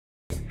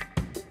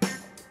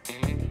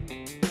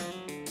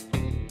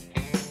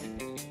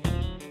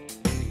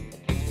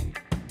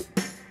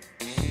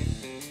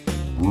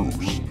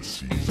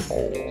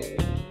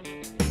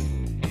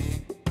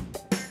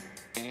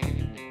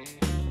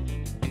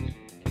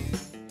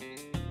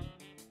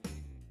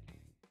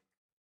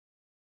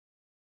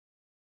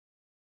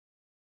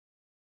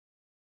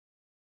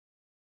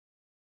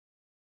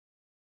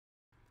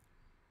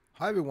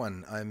Hi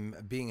everyone, I'm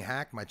being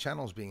hacked, my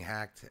channel's being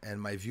hacked, and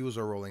my views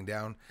are rolling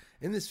down.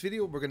 In this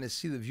video, we're going to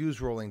see the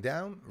views rolling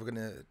down. We're going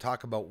to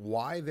talk about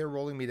why they're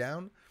rolling me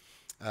down.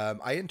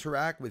 I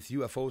interact with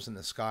UFOs in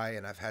the sky,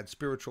 and I've had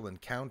spiritual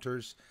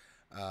encounters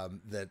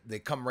that they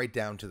come right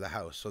down to the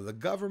house. So the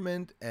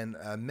government and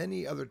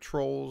many other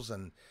trolls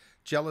and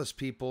jealous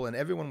people and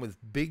everyone with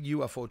big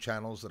UFO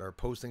channels that are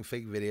posting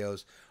fake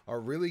videos are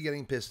really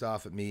getting pissed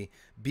off at me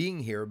being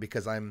here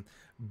because I'm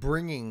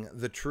bringing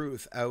the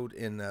truth out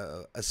in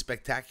a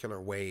spectacular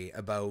way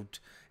about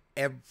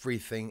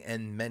everything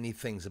and many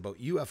things, about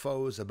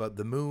UFOs, about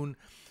the moon.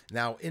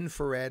 Now,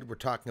 infrared, we're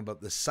talking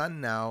about the sun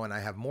now, and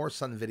I have more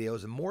sun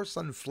videos and more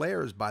sun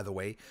flares, by the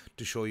way,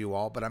 to show you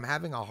all, but I'm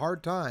having a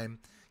hard time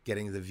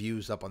getting the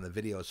views up on the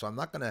video, so I'm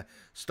not going to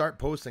start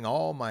posting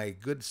all my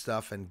good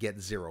stuff and get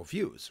 0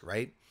 views,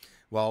 right?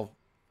 Well,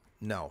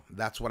 no,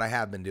 that's what I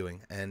have been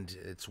doing, and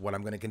it's what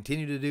I'm going to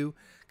continue to do,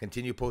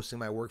 continue posting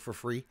my work for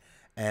free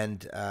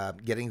and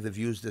getting the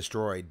views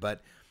destroyed.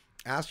 But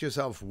ask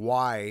yourself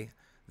why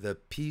the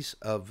piece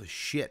of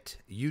shit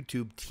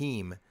YouTube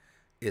team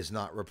is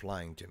not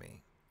replying to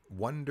me.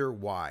 Wonder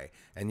why.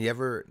 And you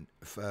ever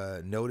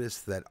notice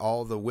that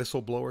all the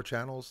whistleblower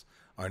channels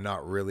are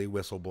not really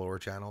whistleblower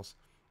channels?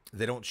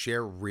 They don't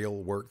share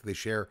real work. They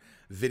share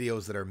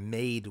videos that are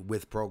made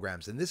with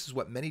programs. And this is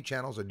what many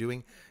channels are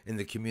doing in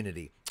the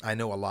community. I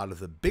know a lot of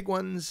the big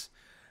ones.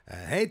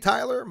 Hey,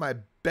 Tyler, my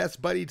best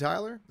buddy,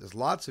 Tyler. There's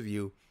lots of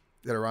you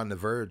that are on the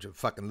verge of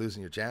fucking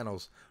losing your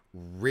channels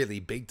really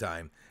big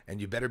time. And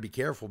you better be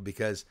careful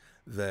because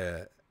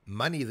the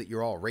money that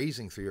you're all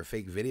raising through your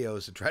fake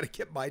videos to try to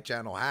get my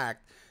channel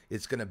hacked,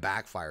 it's going to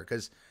backfire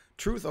because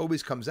truth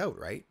always comes out,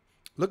 right?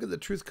 Look at the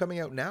truth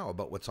coming out now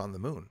about what's on the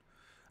moon.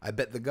 I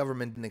bet the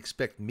government didn't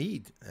expect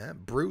me,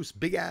 Bruce,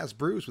 big-ass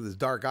Bruce with his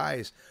dark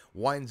eyes,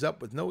 winds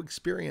up with no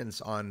experience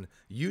on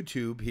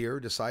YouTube here,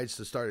 decides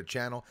to start a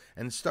channel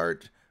and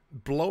start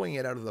blowing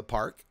it out of the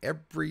park.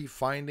 Every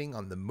finding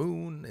on the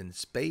moon, in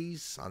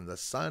space, on the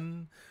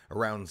sun,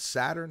 around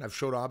Saturn. I've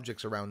showed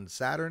objects around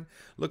Saturn.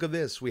 Look at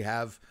this. We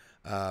have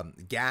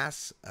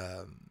gas,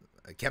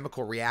 a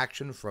chemical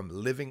reaction from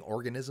living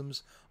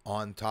organisms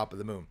on top of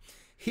the moon.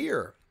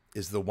 Here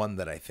is the one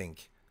that I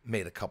think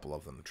made a couple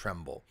of them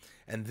tremble.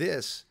 And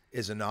this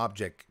is an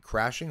object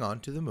crashing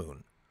onto the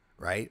moon,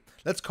 right?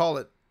 Let's call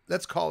it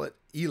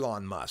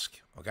Elon Musk,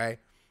 okay?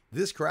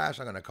 This crash,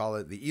 I'm going to call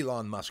it the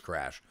Elon Musk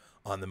crash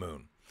on the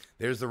moon.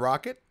 There's the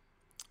rocket,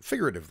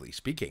 figuratively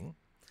speaking.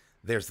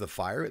 There's the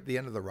fire at the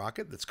end of the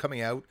rocket that's coming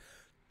out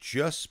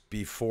just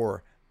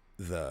before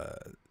the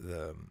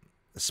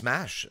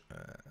smash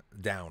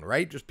down,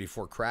 right? Just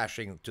before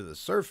crashing to the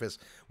surface.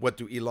 What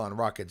do Elon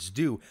rockets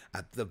do?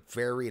 At the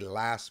very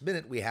last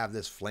minute, we have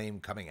this flame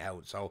coming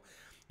out. So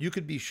you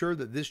could be sure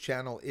that this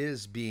channel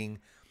is being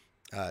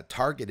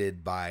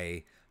targeted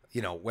by,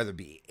 you know, whether it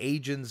be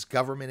agents,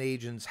 government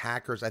agents,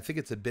 hackers. I think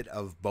it's a bit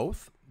of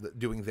both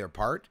doing their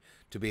part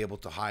to be able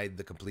to hide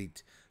the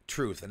complete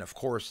truth. And of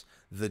course,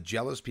 the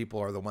jealous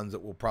people are the ones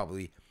that will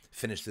probably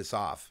finish this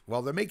off.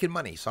 Well, they're making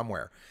money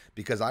somewhere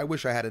because I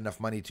wish I had enough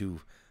money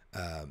to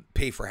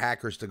pay for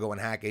hackers to go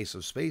and hack Ace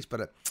of Space,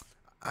 but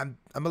I'm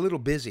a little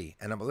busy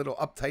and I'm a little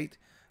uptight,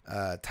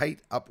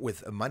 tight up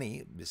with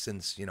money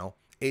since, you know,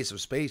 Ace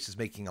of Space is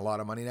making a lot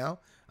of money now,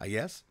 I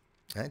guess.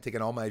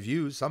 Taking all my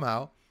views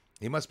somehow.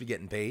 He must be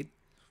getting paid.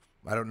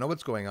 I don't know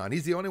what's going on.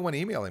 He's the only one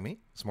emailing me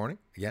this morning,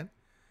 again.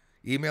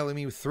 Emailing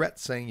me with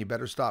threats saying, you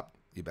better stop.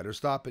 You better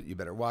stop it. You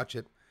better watch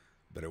it.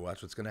 Better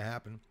watch what's going to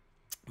happen.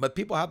 But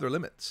people have their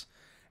limits.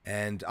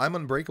 And I'm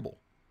unbreakable.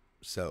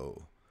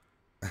 So,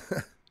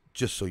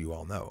 just so you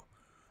all know,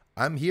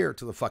 I'm here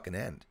to the fucking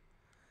end.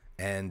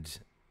 And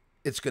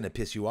it's going to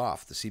piss you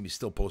off to see me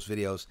still post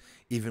videos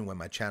even when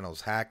my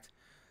channel's hacked.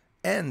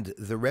 And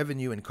the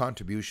revenue and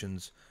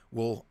contributions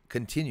will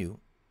continue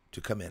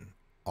to come in.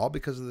 All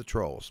because of the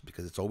trolls,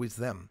 because it's always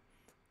them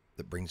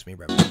that brings me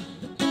revenue.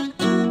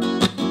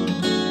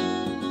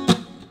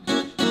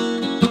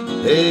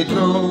 Hey,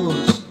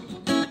 trolls,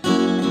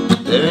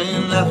 there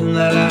ain't nothing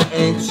that I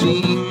ain't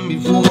seen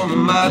before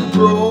my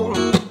troll.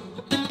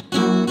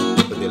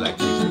 But they like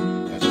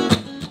teasing, that's right.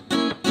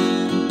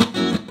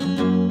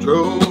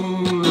 Trolls,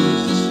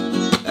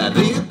 I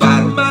think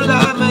about my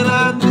life and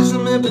I miss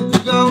them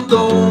everything I'm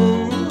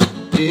doing.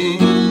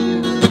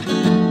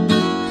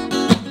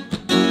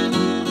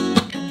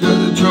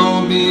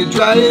 Troll me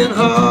trying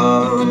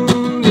hard,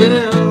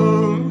 yeah,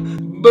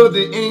 but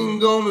they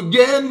ain't gonna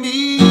get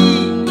me.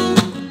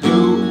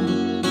 You,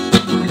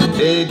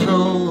 hey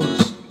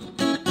trolls,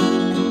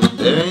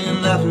 there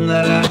ain't nothing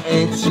that I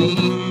ain't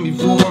seen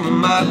before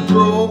my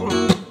troll.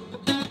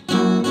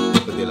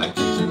 But they like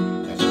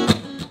teasing, that's right.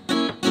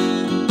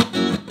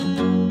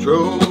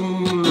 Trolls,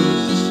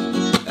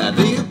 I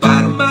think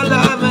about my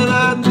life and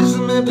I miss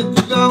them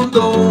everything I'm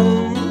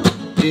doing.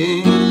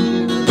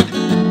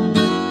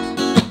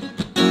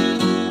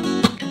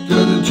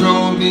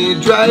 Troll me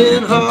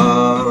trying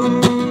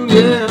hard,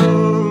 yeah,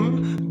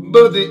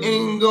 but they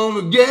ain't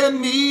gonna get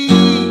me.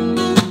 You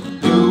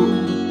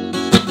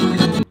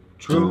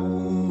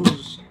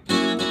trolls,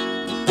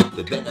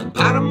 They've been a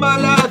part of my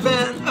life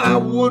and I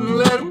wouldn't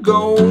let them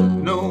go,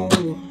 no.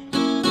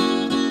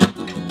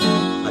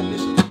 I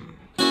miss them.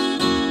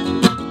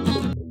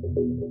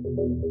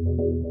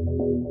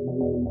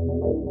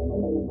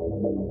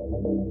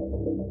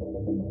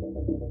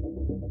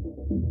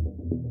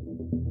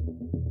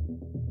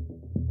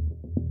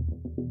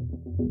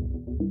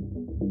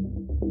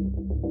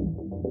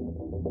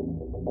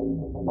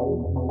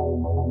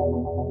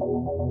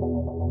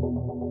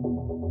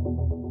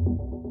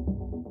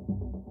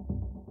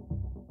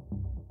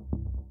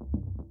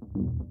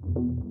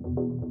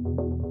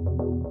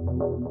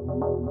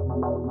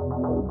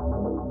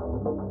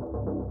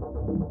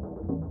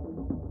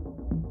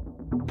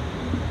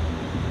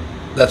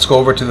 Let's go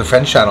over to the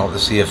friend channel to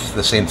see if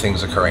the same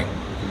thing's occurring.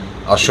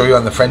 I'll show you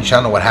on the friend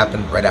channel what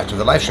happened right after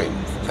the live stream.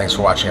 Thanks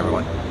for watching,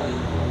 everyone.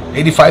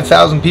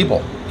 85,000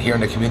 people here in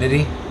the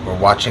community were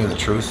watching the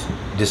truth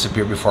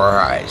disappear before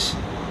our eyes.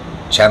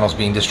 Channels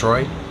being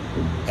destroyed,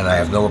 and I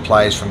have no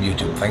replies from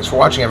YouTube. Thanks for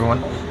watching,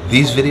 everyone.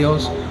 These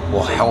videos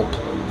will help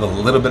the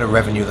little bit of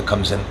revenue that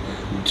comes in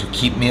to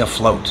keep me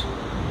afloat.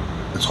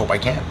 Let's hope I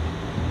can.